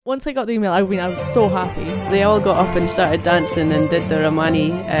Once I got the email, I was so happy. They all got up and started dancing and did the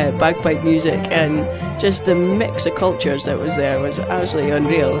Romani bagpipe music, and just the mix of cultures that was there was absolutely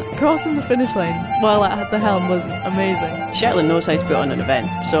unreal. Crossing the finish line while at the helm was amazing. Shetland knows how to put on an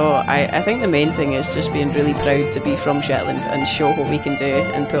event, so I think the main thing is just being really proud to be from Shetland and show what we can do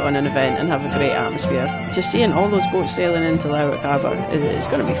and put on an event and have a great atmosphere. Just seeing all those boats sailing into Lerwick Harbour is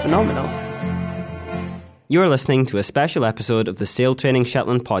going to be phenomenal. You're listening to a special episode of the Sail Training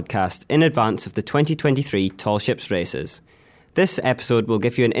Shetland podcast in advance of the 2023 Tall Ships races. This episode will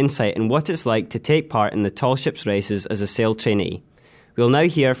give you an insight in what it's like to take part in the Tall Ships races as a sail trainee. We'll now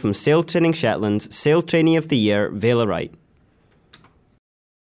hear from Sail Training Shetland's Sail Trainee of the Year, Vaila Wright.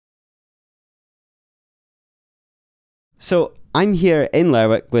 So, I'm here in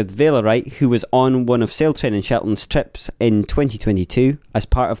Lerwick with Vaila Wright, who was on one of Sail Training Shetland's trips in 2022 as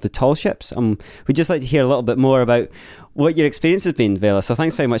part of the Tall Ships. We'd just like to hear a little bit more about what your experience has been, Vaila, so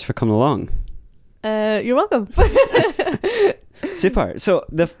thanks very much for coming along. You're welcome. Super. So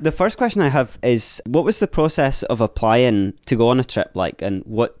the first question I have is, what was the process of applying to go on a trip like, and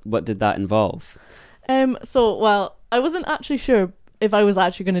what did that involve? Well, I wasn't actually sure if I was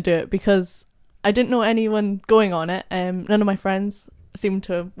actually going to do it because I didn't know anyone going on it. None of my friends seemed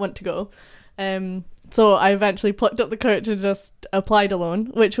to want to go. So I eventually plucked up the courage and just applied alone,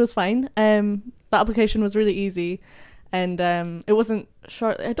 which was fine. The application was really easy, and it wasn't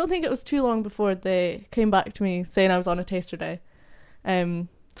short. I don't think it was too long before they came back to me saying I was on a taster day.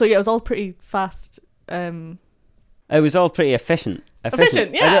 So yeah, it was all pretty fast. It was all pretty efficient.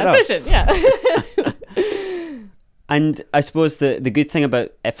 Efficient, yeah. And I suppose the good thing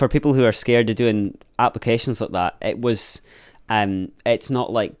about, for people who are scared of doing applications like that, it was, it's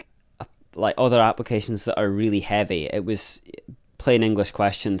not like other applications that are really heavy. It was plain English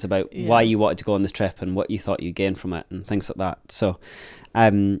questions about why you wanted to go on the trip and what you thought you'd gain from it and things like that. So,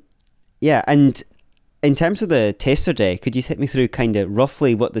 and in terms of the taster day, could you take me through kind of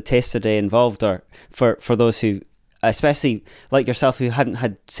roughly what the taster day involved, or for those who, especially like yourself, who hadn't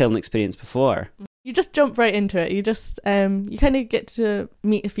had sailing experience before? You just jump right into it. You just you kind of get to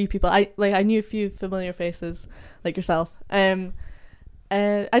meet a few people. I knew a few familiar faces like yourself. I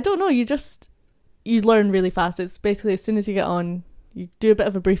don't know. You learn really fast. It's basically as soon as you get on, you do a bit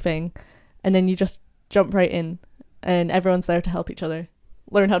of a briefing, and then you just jump right in, and everyone's there to help each other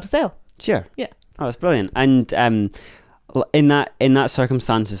learn how to sail. Sure. Yeah. Oh, that's brilliant. And in that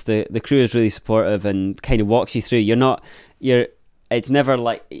circumstances, the crew is really supportive and kind of walks you through. It's never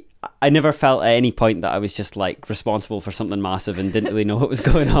like, I never felt at any point that I was just like responsible for something massive and didn't really know what was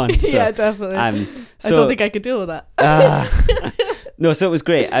going on. So, yeah, definitely. I don't think I could deal with that. No, so it was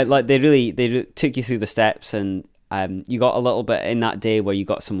great. They really took you through the steps, and you got a little bit in that day where you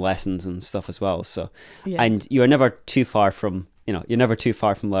got some lessons and stuff as well. So, yeah. And you were never too far from, you're never too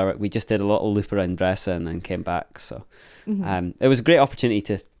far from Lerwick. We just did a little loop around Dressa and then came back. So, it was a great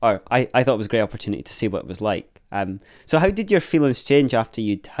opportunity I thought it was a great opportunity to see what it was like. So how did your feelings change after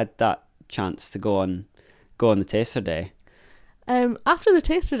you'd had that chance to go on the taster day? After the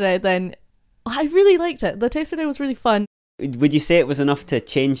taster day, then I really liked it. The taster day was really fun. Would you say it was enough to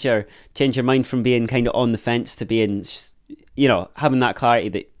change your mind from being kind of on the fence to being, having that clarity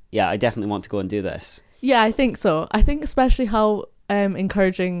that, yeah, I definitely want to go and do this? Yeah, I think so. I think especially how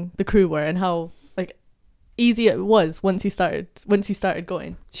encouraging the crew were and how like easy it was once you started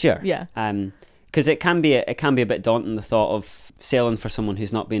going. Sure. Yeah. Because it can be a bit daunting, the thought of sailing for someone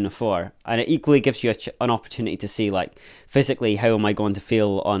who's not been before, and it equally gives you an opportunity to see, like, physically how am I going to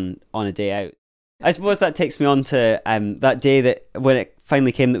feel on a day out. I suppose that takes me on to that day that when it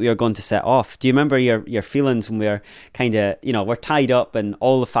finally came that we were going to set off. Do you remember your feelings when we were kind of, we're tied up and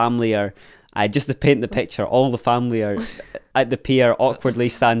all the family are, just to paint the picture, all the family are at the pier awkwardly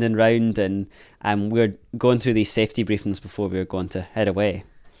standing round, and we're going through these safety briefings before we were going to head away.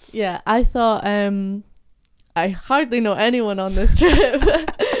 Yeah, I thought I hardly know anyone on this trip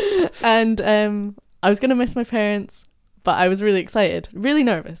and I was going to miss my parents, but I was really excited, really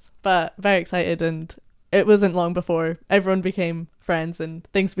nervous, but very excited, and it wasn't long before everyone became friends and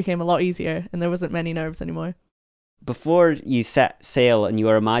things became a lot easier and there wasn't many nerves anymore. Before you set sail and you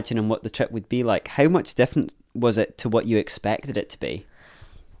were imagining what the trip would be like, how much different was it to what you expected it to be?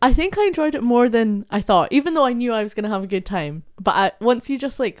 I think I enjoyed it more than I thought, even though I knew I was going to have a good time. But once you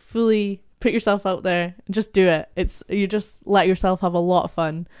just like fully put yourself out there and just do it, you just let yourself have a lot of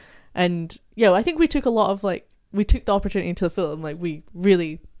fun. And yeah, I think we took the opportunity to the full, like we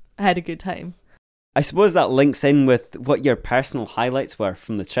really had a good time. I suppose that links in with what your personal highlights were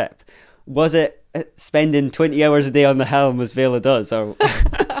from the trip. Was it spending 20 hours a day on the helm as Vaila does? Or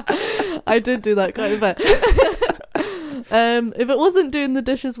I did do that quite a bit. If it wasn't doing the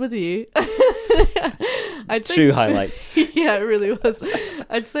dishes with you, I'd say, True highlights. Yeah, it really was.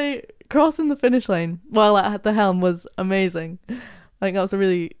 I'd say crossing the finish line while at the helm was amazing. I think that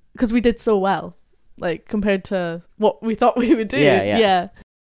was because we did so well, like compared to what we thought we would do. Yeah.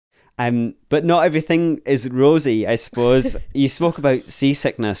 But not everything is rosy, I suppose. You spoke about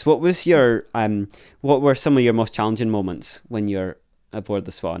seasickness. What was what were some of your most challenging moments when you're aboard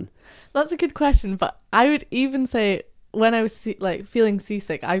the Swan? That's a good question, but I would even say when I was feeling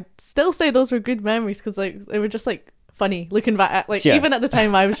seasick, I'd still say those were good memories because like they were just like funny looking back at Sure. Even at the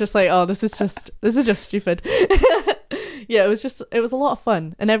time I was just like, oh, this is just stupid. Yeah, it was a lot of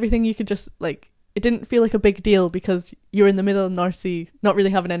fun, and everything you could just like, it didn't feel like a big deal because you were in the middle of the North Sea not really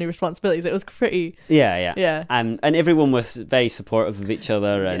having any responsibilities. It was pretty yeah. And everyone was very supportive of each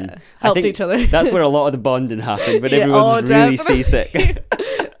other and helped each other. That's where a lot of the bonding happened, but everyone's really seasick.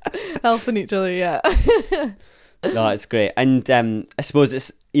 Helping each other. No, it's great. And I suppose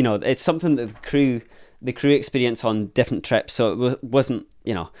it's something that the crew experience on different trips, so it wasn't,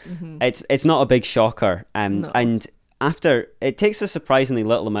 it's not a big shocker. No. And after, it takes a surprisingly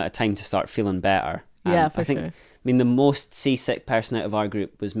little amount of time to start feeling better. Yeah, I think, sure. I mean, the most seasick person out of our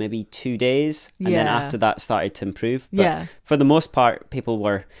group was maybe 2 days, and then after that started to improve. But for the most part, people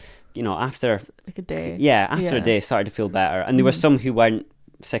were, after like a day. Yeah, after a day started to feel better. And there were some who weren't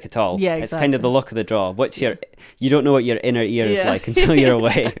sick at all. Yeah, exactly. It's kind of the luck of the draw. You don't know what your inner ear is like until you're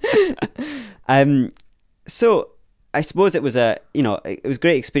away. So I suppose it was it was a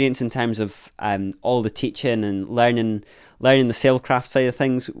great experience in terms of all the teaching and learning the sailcraft side of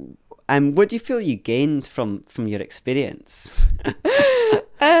things. What do you feel you gained from your experience?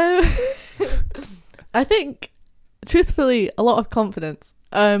 I think, truthfully, a lot of confidence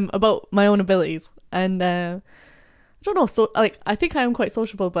about my own abilities, and I don't know. So, I think I am quite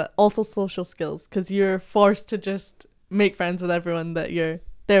sociable, but also social skills, because you're forced to just make friends with everyone that you're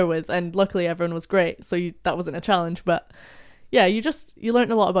there with, and luckily everyone was great, so that wasn't a challenge. But yeah, you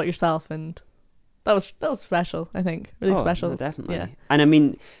learned a lot about yourself, and that was special. I think really special. No, definitely. Yeah. And I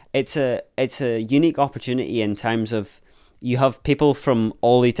mean, it's a unique opportunity in terms of you have people from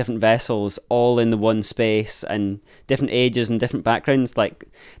all these different vessels all in the one space and different ages and different backgrounds. Like,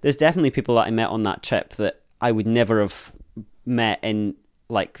 there's definitely people that I met on that trip that I would never have met in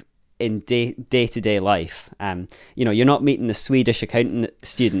day-to-day life. You're not meeting the Swedish accounting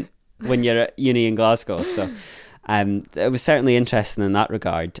student when you're at uni in Glasgow. So it was certainly interesting in that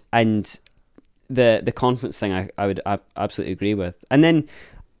regard. And the confidence thing I would absolutely agree with. And then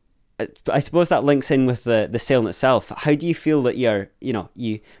I suppose that links in with the sailing itself. How do you feel that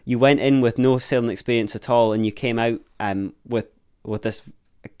you went in with no sailing experience at all, and you came out with this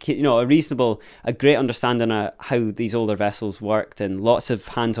a great understanding of how these older vessels worked and lots of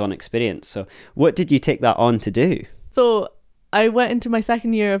hands-on experience. So what did you take that on to do? So I went into my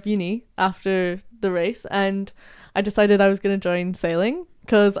second year of uni after the race, and I decided I was going to join sailing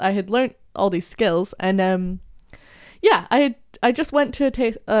because I had learnt all these skills, and I just went to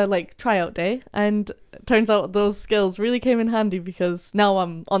a tryout day, and it turns out those skills really came in handy because now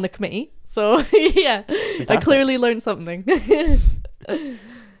I'm on the committee. So yeah, fantastic. I clearly learned something.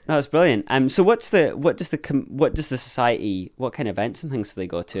 That's brilliant. So what does the society, what kind of events and things do they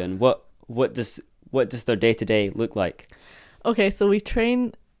go to, and what does their day-to-day look like? Okay, so we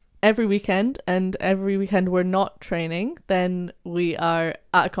train every weekend, and every weekend we're not training, then we are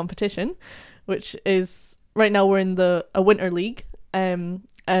at a competition, which is, right now we're in a winter league,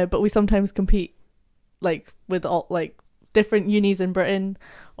 but we sometimes compete with all different unis in Britain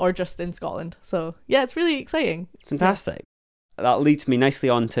or just in Scotland. So yeah, it's really exciting. Fantastic. Yeah. That leads me nicely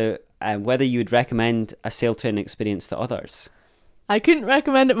on to whether you would recommend a sail training experience to others. I couldn't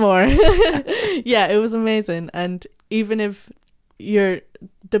recommend it more. Yeah, it was amazing. And even if you're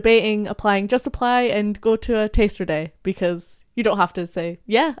debating applying, just apply and go to a taster day, because you don't have to say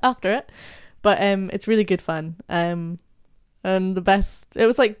yeah after it. But it's really good fun. And it was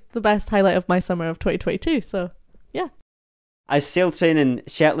the best highlight of my summer of 2022. So yeah. As sail training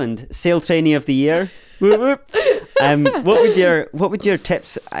Shetland sail trainee of the year, whoop, whoop. What would your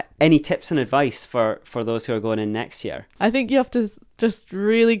tips? Any tips and advice for those who are going in next year? I think you have to just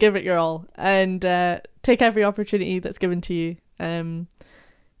really give it your all and take every opportunity that's given to you.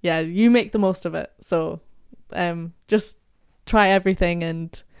 You make the most of it. So just try everything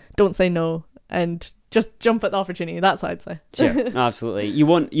and don't say no, and just jump at the opportunity. That's what I'd say. Sure, absolutely. You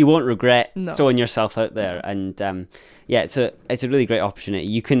won't regret throwing yourself out there, and it's a really great opportunity.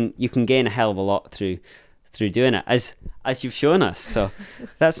 You can gain a hell of a lot through doing it, as you've shown us. So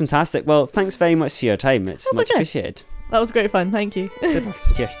that's fantastic. Well, thanks very much for your time. It's much appreciated. That was great fun. Thank you.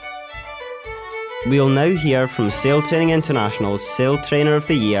 Cheers. We will now hear from Sail Training International's Sail Trainer of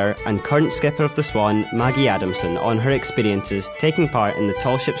the Year and current skipper of the Swan, Maggie Adamson, on her experiences taking part in the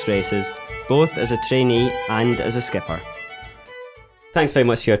tall ships races, both as a trainee and as a skipper. Thanks very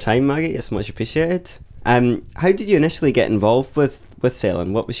much for your time, Maggie. It's much appreciated. How did you initially get involved with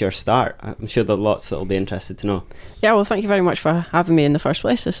sailing? What was your start? I'm sure there are lots that will be interested to know. Yeah, well, thank you very much for having me in the first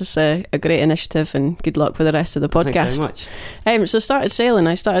place. This is a great initiative, and good luck with the rest of the podcast. Thanks very much. So I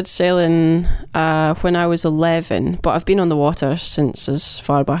started sailing when I was 11, but I've been on the water since as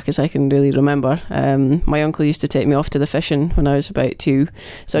far back as I can really remember. My uncle used to take me off to the fishing when I was about 2,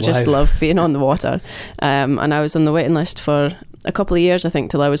 so I just loved being on the water. And I was on the waiting list for a couple of years, I think,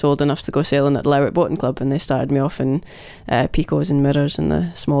 till I was old enough to go sailing at the Wright Boating Club, and they started me off in Picos and mirrors and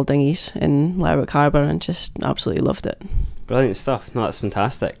the small dinghies in Wright Harbour, and just absolutely loved it. Brilliant stuff. No, that's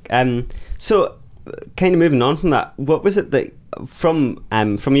fantastic. So kind of moving on from that, what was it that from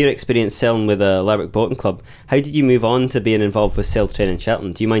your experience sailing with the Wright Boating Club, how did you move on to being involved with Sail Training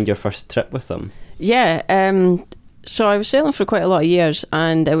Shetland? Do you mind your first trip with them? Yeah, so I was sailing for quite a lot of years,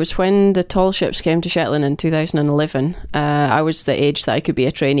 and it was when the tall ships came to Shetland in 2011. I was the age that I could be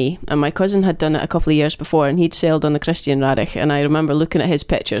a trainee, and my cousin had done it a couple of years before, and he'd sailed on the Christian Radich, and I remember looking at his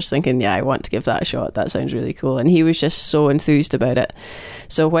pictures thinking, yeah, I want to give that a shot, that sounds really cool, and he was just so enthused about it.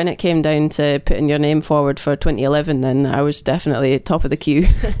 So when it came down to putting your name forward for 2011, then I was definitely at top of the queue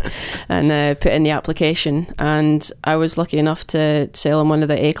and put in the application, and I was lucky enough to sail on one of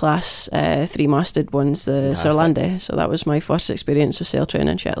the A-class 3-masted ones, the Surlande. So that was my first experience with sail training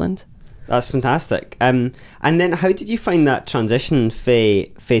in Shetland. That's fantastic. And then how did you find that transition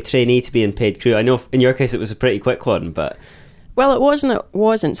from trainee to being paid crew? I know in your case it was a pretty quick one, but... Well, it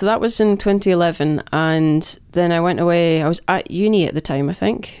wasn't. So that was in 2011, and then I went away. I was at uni at the time, I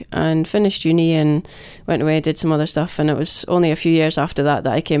think, and finished uni and went away, did some other stuff, and it was only a few years after that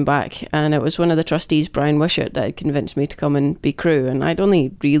I came back, and it was one of the trustees, Brian Wishart, that had convinced me to come and be crew, and I'd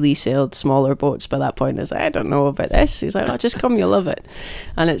only really sailed smaller boats by that point. I was like, I don't know about this. He's like, oh, just come, you'll love it.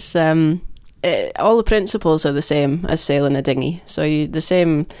 And it's all the principles are the same as sailing a dinghy. So the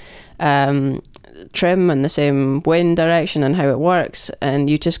same... trim and the same wind direction and how it works, and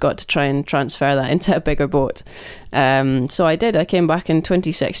you just got to try and transfer that into a bigger boat. So I did. I came back in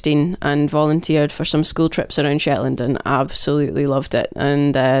 2016 and volunteered for some school trips around Shetland and absolutely loved it,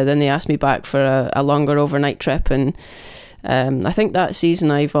 and then they asked me back for a longer overnight trip, and I think that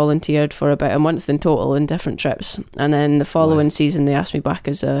season I volunteered for about a month in total in different trips, and then the following season they asked me back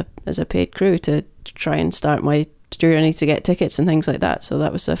as a paid crew to try and start my journey to get tickets and things like that. So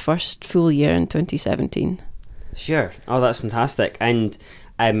that was the first full year in 2017. Sure. Oh, that's fantastic. And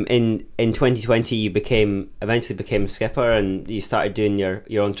in 2020 you eventually became a skipper, and you started doing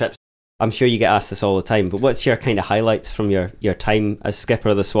your own trips. I'm sure you get asked this all the time, but what's your kind of highlights from your time as skipper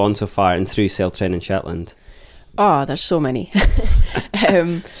of the Swan so far and through Sail Training Shetland? Oh, there's so many.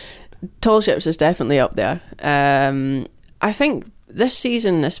 Tall ships is definitely up there. I think this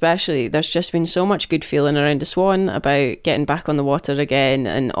season especially, there's just been so much good feeling around the Swan about getting back on the water again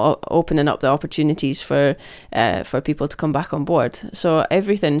and opening up the opportunities for people to come back on board. So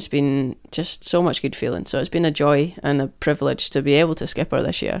everything's been just so much good feeling. So it's been a joy and a privilege to be able to skipper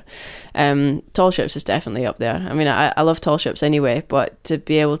this year. Tall ships is definitely up there. I mean, I love tall ships anyway, but to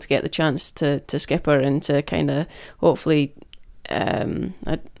be able to get the chance to skipper and to kind of hopefully,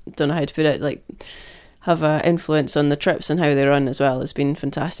 I don't know how to put it, like have an influence on the trips and how they run as well has been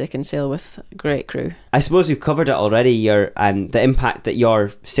fantastic, and sail with a great crew. I suppose we've covered it already, the impact that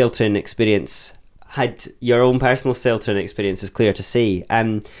your sail training experience had. Your own personal sail training experience is clear to see,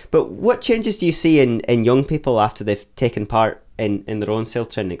 but what changes do you see in young people after they've taken part in their own sail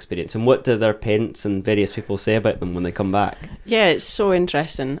training experience, and what do their parents and various people say about them when they come back? Yeah, it's so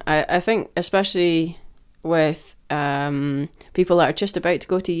interesting. I think especially with people that are just about to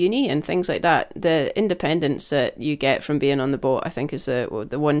go to uni and things like that, the independence that you get from being on the boat, I think, is the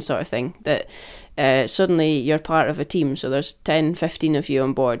one sort of thing that suddenly you're part of a team. So there's 10, 15 of you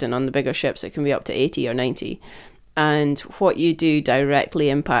on board, and on the bigger ships it can be up to 80 or 90. And what you do directly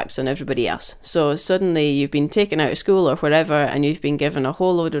impacts on everybody else. So suddenly you've been taken out of school or wherever, and you've been given a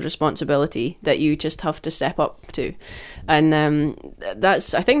whole load of responsibility that you just have to step up to. And I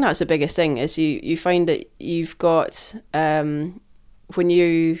think that's the biggest thing, is you find that you've got when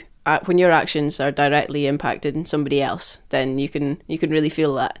your actions are directly impacted in somebody else, then you can really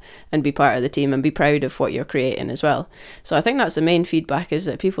feel that and be part of the team and be proud of what you're creating as well. So I think that's the main feedback, is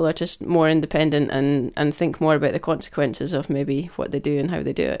that people are just more independent and think more about the consequences of maybe what they do and how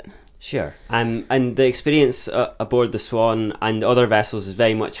they do it. Sure. And the experience aboard the Swan and other vessels is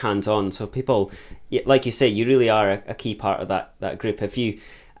very much hands-on. So people, like you say, you really are a key part of that group. If you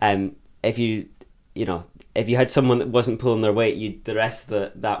you know, if you had someone that wasn't pulling their weight, the rest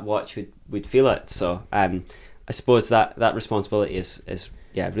of that watch would feel it. So I suppose that responsibility is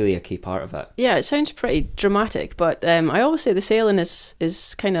really a key part of it. Yeah, it sounds pretty dramatic, but I always say the sailing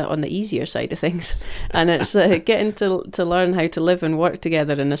is kind of on the easier side of things, and it's getting to learn how to live and work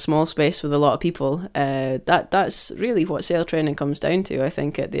together in a small space with a lot of people. That's really what sail training comes down to. I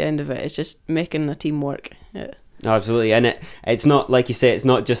think at the end of it, it's just making a team work. Yeah. No, absolutely, and it's not, like you say, it's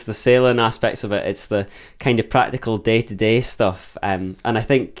not just the sailing aspects of it, it's the kind of practical day-to-day stuff, and I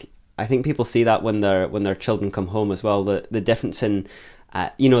think people see that when their children come home as well, the difference in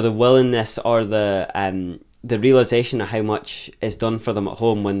the willingness or the realization of how much is done for them at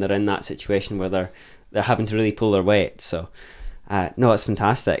home when they're in that situation where they're having to really pull their weight. So no, it's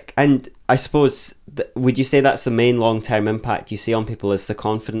fantastic. And I suppose, would you say that's the main long-term impact you see on people, is the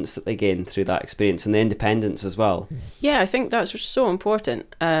confidence that they gain through that experience and the independence as well? Yeah, I think that's so important.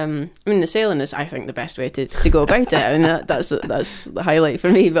 I mean, the sailing is, I think, the best way to go about it. I mean, that's the highlight for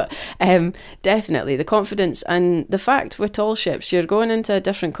me. But definitely the confidence, and the fact with tall ships, you're going into a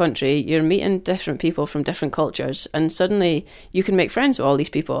different country, you're meeting different people from different cultures, and suddenly you can make friends with all these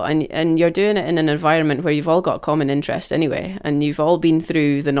people, and you're doing it in an environment where you've all got common interests anyway, and you've all been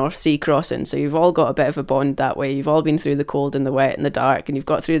through the North Sea crossing, so you've all got a bit of a bond that way. You've all been through the cold and the wet and the dark, and you've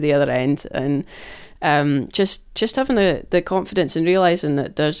got through the other end. And just having the confidence and realising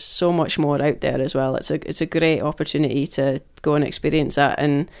that there's so much more out there as well. It's a great opportunity to go and experience that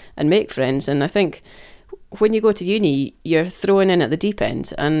and make friends. And I think when you go to uni, you're thrown in at the deep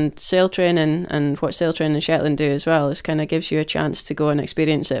end, and sail training and what sail training in Shetland do as well is kind of gives you a chance to go and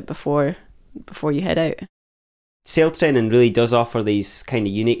experience it before you head out. Sail training really does offer these kind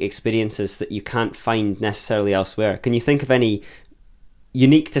of unique experiences that you can't find necessarily elsewhere. Can you think of any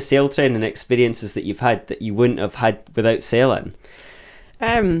unique to sail training experiences that you've had that you wouldn't have had without sailing?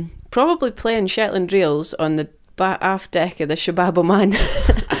 Probably playing Shetland reels on the aft deck of the Shabab Man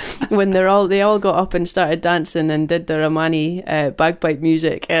when they all got up and started dancing and did their Omani bagpipe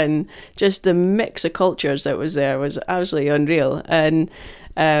music, and just the mix of cultures that was there was absolutely unreal. And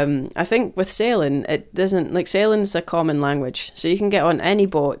I think with sailing, it doesn't, like, sailing's a common language, so you can get on any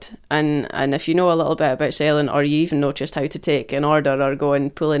boat, and if you know a little bit about sailing, or you even know just how to take an order or go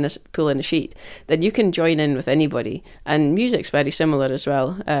and pull in a sheet, then you can join in with anybody. And music's very similar as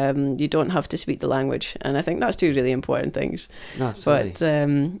well. You don't have to speak the language, and I think that's two really important things. Absolutely.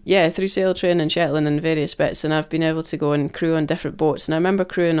 But through sail training in Shetland and various bits, and I've been able to go and crew on different boats, and I remember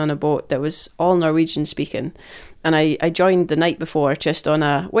crewing on a boat that was all Norwegian speaking. And I joined the night before just on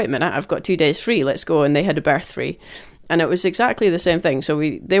wait a minute, I've got 2 days free, let's go. And they had a berth free. And it was exactly the same thing. So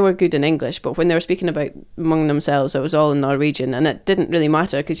they were good in English, but when they were speaking about among themselves, it was all in Norwegian. And it didn't really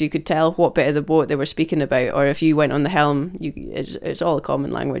matter, because you could tell what bit of the boat they were speaking about. Or if you went on the helm, it's all a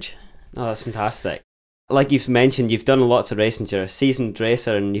common language. Oh, that's fantastic. Like you've mentioned, you've done lots of racing. You're a seasoned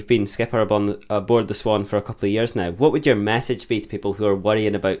racer, and you've been skipper aboard the Swan for a couple of years now. What would your message be to people who are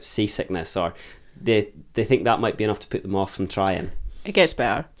worrying about seasickness, or they think that might be enough to put them off from trying? It gets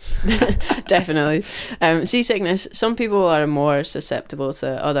better. Definitely. Seasickness, some people are more susceptible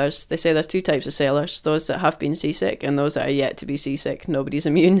to others. They say there's two types of sailors, those that have been seasick and those that are yet to be seasick. Nobody's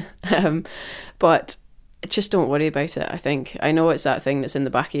immune. But just don't worry about it, I think. I know it's that thing that's in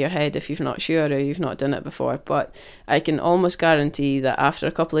the back of your head if you've not sure or you've not done it before, but I can almost guarantee that after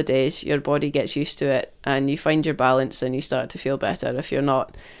a couple of days, your body gets used to it and you find your balance and you start to feel better if you're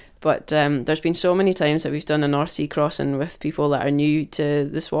not. But there's been so many times that we've done a North Sea crossing with people that are new to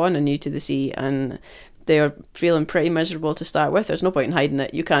the Swan and new to the sea, and they are feeling pretty miserable to start with. There's no point in hiding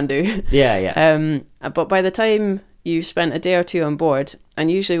it. You can do. Yeah. But by the time you've spent a day or two on board, and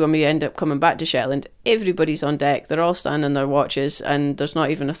usually when we end up coming back to Shetland, everybody's on deck. They're all standing their watches, and there's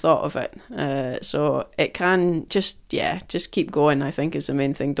not even a thought of it. So it can just keep going, I think, is the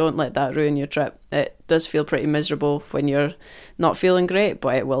main thing. Don't let that ruin your trip. It does feel pretty miserable when you're not feeling great,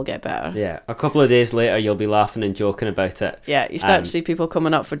 but it will get better. Yeah, a couple of days later, you'll be laughing and joking about it. Yeah, you start to see people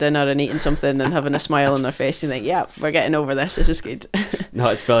coming up for dinner and eating something and having a smile on their face, and think, yeah, we're getting over this. This is good. No,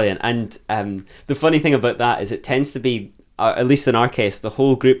 it's brilliant. And the funny thing about that is it tends to be, at least in our case, the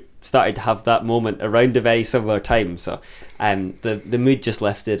whole group started to have that moment around a very similar time. So the mood just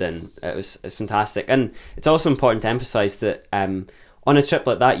lifted, and it's fantastic. And it's also important to emphasise that on a trip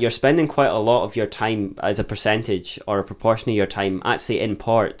like that, you're spending quite a lot of your time as a percentage or a proportion of your time actually in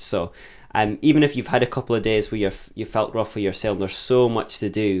port. So even if you've had a couple of days where you felt rough with your sailing, there's so much to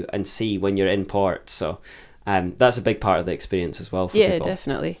do and see when you're in port. So that's a big part of the experience as well for people. Yeah,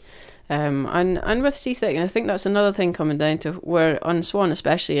 definitely. And with seasickness, I think that's another thing coming down to where on Swan,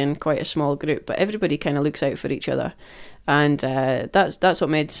 especially in quite a small group, but everybody kind of looks out for each other. And that's what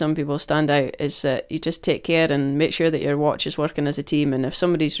made some people stand out, is that you just take care and make sure that your watch is working as a team. And if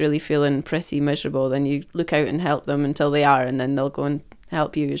somebody's really feeling pretty miserable, then you look out and help them until they are, and then they'll go and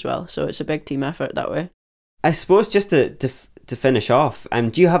help you as well. So it's a big team effort that way. I suppose just to finish off,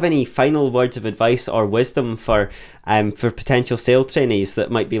 do you have any final words of advice or wisdom for potential sail trainees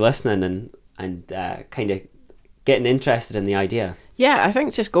that might be listening and kind of getting interested in the idea? Yeah, I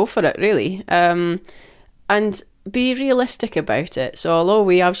think just go for it, really. And be realistic about it. So although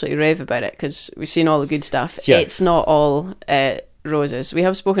we absolutely rave about it because we've seen all the good stuff, sure, it's not all roses. We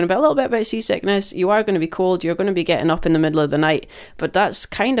have spoken a little bit about seasickness. You are going to be cold, you're going to be getting up in the middle of the night, but that's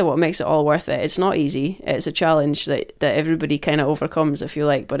kind of what makes it all worth it. It's not easy. It's a challenge that everybody kind of overcomes, if you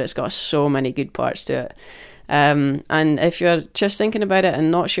like, but it's got so many good parts to it. And if you're just thinking about it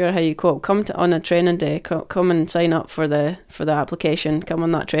and not sure how you cope, come on a training day. Come and sign up for the application. Come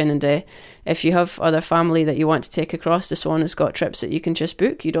on that training day. If you have other family that you want to take across, the Swan has got trips that you can just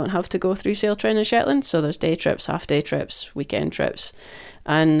book. You don't have to go through sail training Shetland. So there's day trips, half day trips, weekend trips,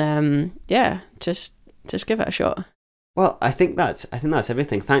 and just give it a shot. Well, I think that's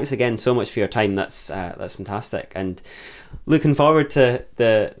everything. Thanks again so much for your time. That's fantastic, and looking forward to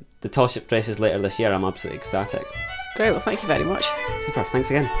the tall ship races later this year. I'm absolutely ecstatic. Great, well thank you very much. Super, thanks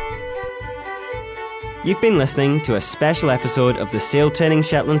again. You've been listening to a special episode of the Sail Training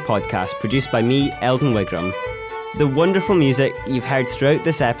Shetland podcast produced by me, Eldon Wigram. The wonderful music you've heard throughout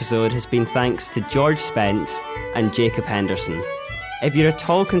this episode has been thanks to George Spence and Jacob Henderson. If you're at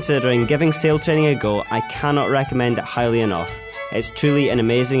all considering giving sail training a go, I cannot recommend it highly enough. It's truly an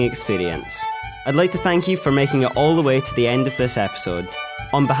amazing experience. I'd like to thank you for making it all the way to the end of this episode.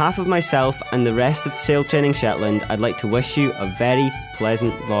 On behalf of myself and the rest of Sail Training Shetland, I'd like to wish you a very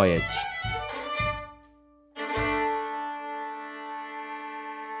pleasant voyage.